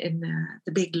installation in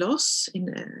the Big Loss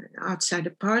outside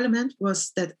the Parliament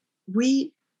was that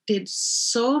we did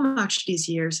so much these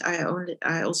years.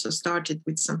 I also started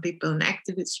with some people, an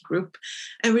activist group,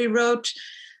 and we wrote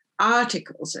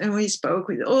articles, and we spoke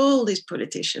with all these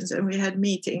politicians, and we had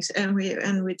meetings, and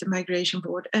with the migration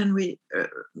board, and we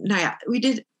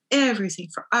did everything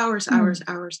for hours.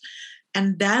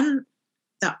 And then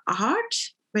the art,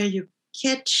 where you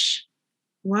catch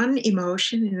one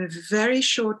emotion in a very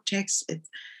short text.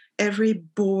 Every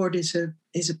board is a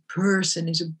person,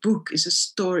 is a book, is a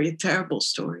story, a terrible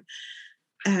story,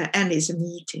 and is a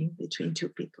meeting between two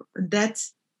people. And that,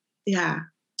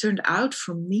 turned out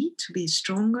for me to be a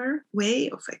stronger way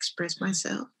of express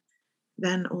myself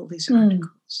than all these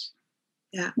articles.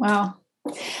 Yeah. Wow.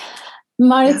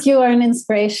 Marit, you are an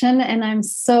inspiration, and I'm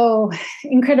so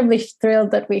incredibly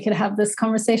thrilled that we could have this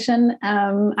conversation.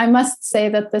 I must say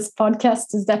that this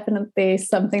podcast is definitely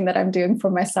something that I'm doing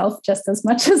for myself just as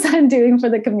much as I'm doing for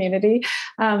the community.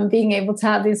 Being able to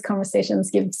have these conversations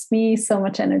gives me so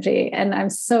much energy, and I'm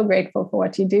so grateful for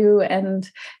what you do, and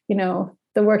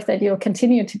the work that you'll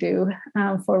continue to do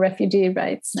for refugee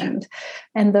rights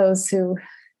and those who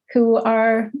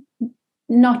are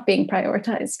not being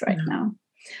prioritized right now.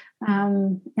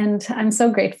 And I'm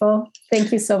so grateful.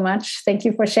 Thank you so much. Thank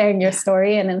you for sharing your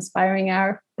story and inspiring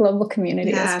our global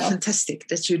community as well. Fantastic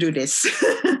that you do this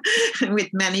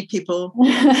with many people.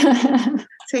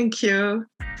 Thank you.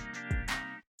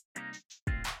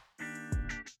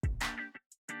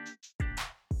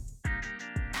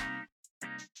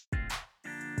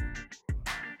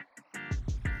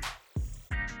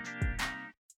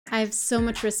 I have so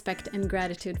much respect and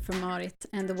gratitude for Marit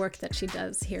and the work that she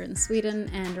does here in Sweden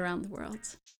and around the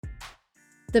world.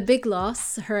 The Big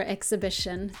Loss, her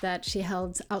exhibition that she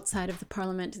held outside of the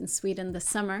parliament in Sweden this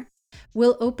summer,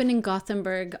 will open in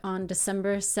Gothenburg on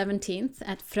December 17th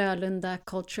at Frölunda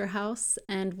Culture House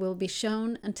and will be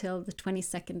shown until the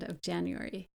 22nd of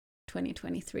January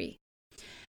 2023.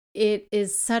 It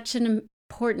is such an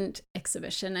important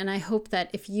exhibition, and I hope that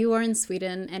if you are in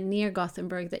Sweden and near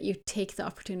Gothenburg that you take the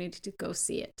opportunity to go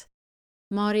see it.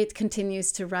 Marit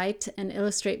continues to write and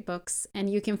illustrate books, and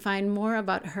you can find more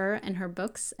about her and her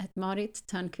books at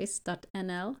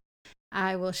marittörnqvist.nl.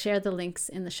 I will share the links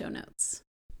in the show notes.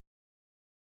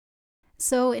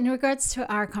 So in regards to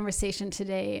our conversation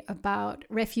today about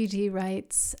refugee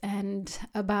rights and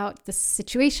about the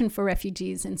situation for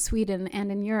refugees in Sweden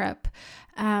and in Europe,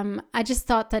 I just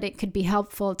thought that it could be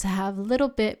helpful to have a little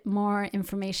bit more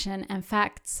information and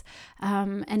facts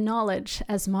and knowledge,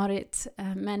 as Marit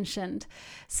mentioned.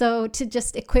 So to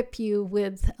just equip you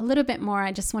with a little bit more,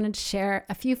 I just wanted to share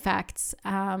a few facts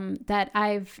that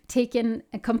I've taken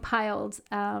and compiled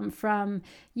from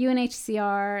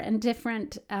UNHCR and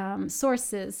different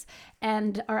sources,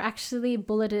 and are actually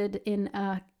bulleted in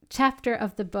a chapter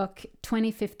of the book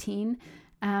 2015,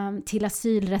 Till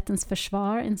asylrättens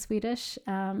försvar in Swedish.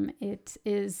 It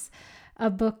is a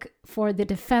book for the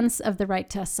defense of the right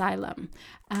to asylum.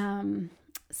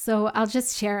 So I'll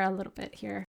just share a little bit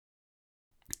here.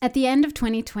 At the end of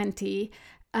 2020,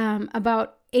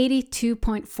 about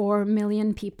 82.4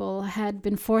 million people had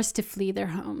been forced to flee their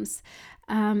homes.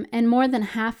 And more than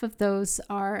half of those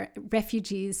are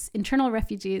refugees, internal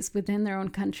refugees within their own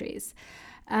countries.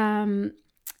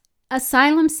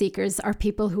 Asylum seekers are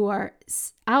people who are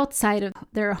outside of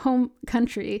their home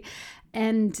country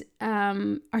and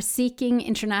are seeking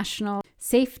international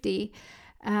safety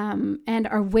and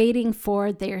are waiting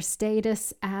for their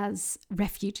status as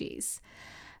refugees.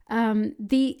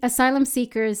 The asylum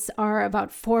seekers are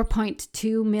about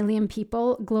 4.2 million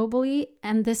people globally,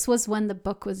 and this was when the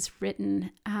book was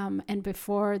written and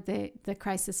before the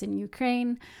crisis in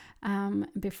Ukraine,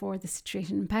 before the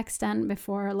situation in Pakistan,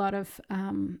 before a lot of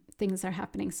things are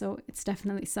happening. So it's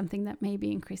definitely something that may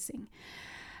be increasing.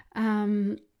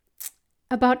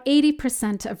 About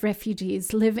 80% of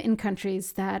refugees live in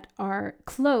countries that are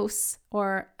close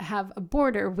or have a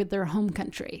border with their home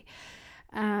country.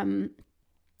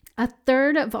 A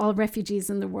third of all refugees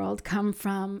in the world come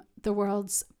from the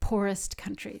world's poorest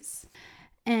countries.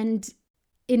 And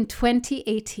in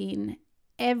 2018,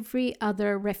 every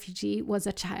other refugee was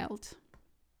a child.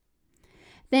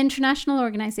 The International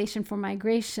Organization for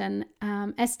Migration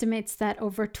estimates that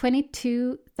over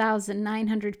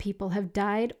 22,900 people have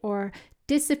died or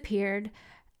disappeared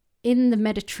in the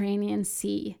Mediterranean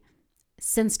Sea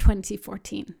since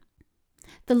 2014.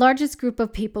 The largest group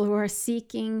of people who are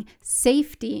seeking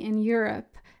safety in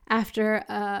Europe after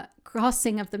a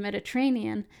crossing of the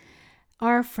Mediterranean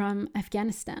are from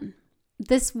Afghanistan.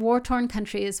 This war-torn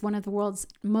country is one of the world's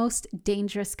most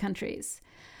dangerous countries.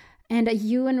 And a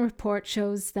UN report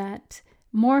shows that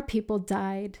more people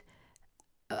died,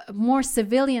 more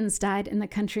civilians died in the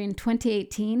country in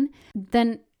 2018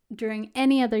 than during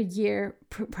any other year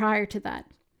prior to that.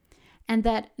 And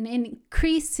that an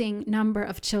increasing number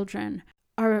of children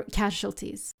are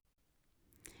casualties.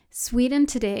 Sweden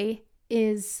today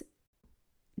is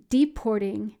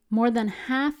deporting more than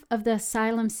half of the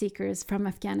asylum seekers from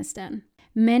Afghanistan,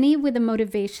 many with the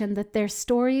motivation that their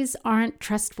stories aren't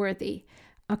trustworthy,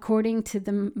 according to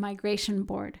the Migration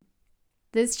Board.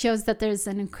 This shows that there's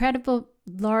an incredible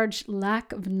large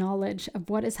lack of knowledge of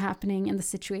what is happening in the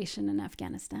situation in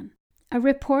Afghanistan. A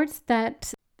report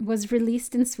that was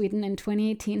released in Sweden in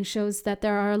 2018 shows that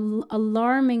there are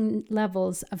alarming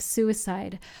levels of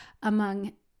suicide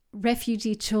among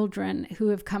refugee children who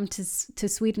have come to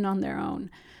Sweden on their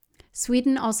own.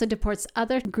 Sweden also deports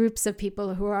other groups of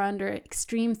people who are under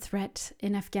extreme threat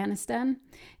in Afghanistan,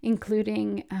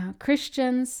 including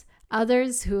Christians,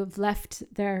 others who have left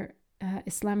their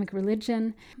Islamic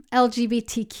religion,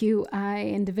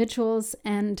 LGBTQI individuals,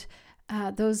 and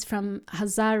those from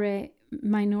Hazara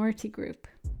minority group.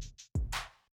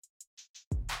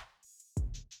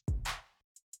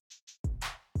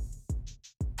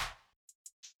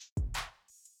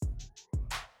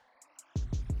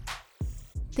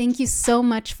 Thank you so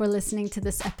much for listening to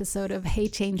this episode of Hey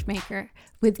Changemaker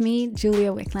with me,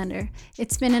 Julia Wicklander.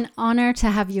 It's been an honor to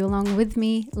have you along with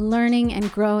me, learning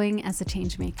and growing as a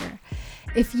changemaker.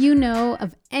 If you know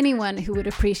of anyone who would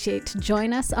appreciate to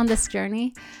join us on this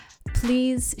journey,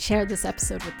 please share this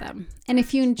episode with them. And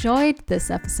if you enjoyed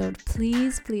this episode,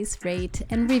 please rate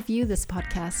and review this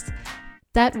podcast.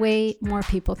 That way, more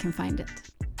people can find it.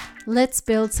 Let's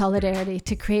build solidarity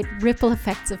to create ripple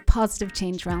effects of positive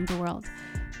change around the world.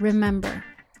 Remember,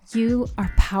 you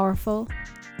are powerful.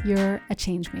 You're a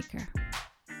change maker.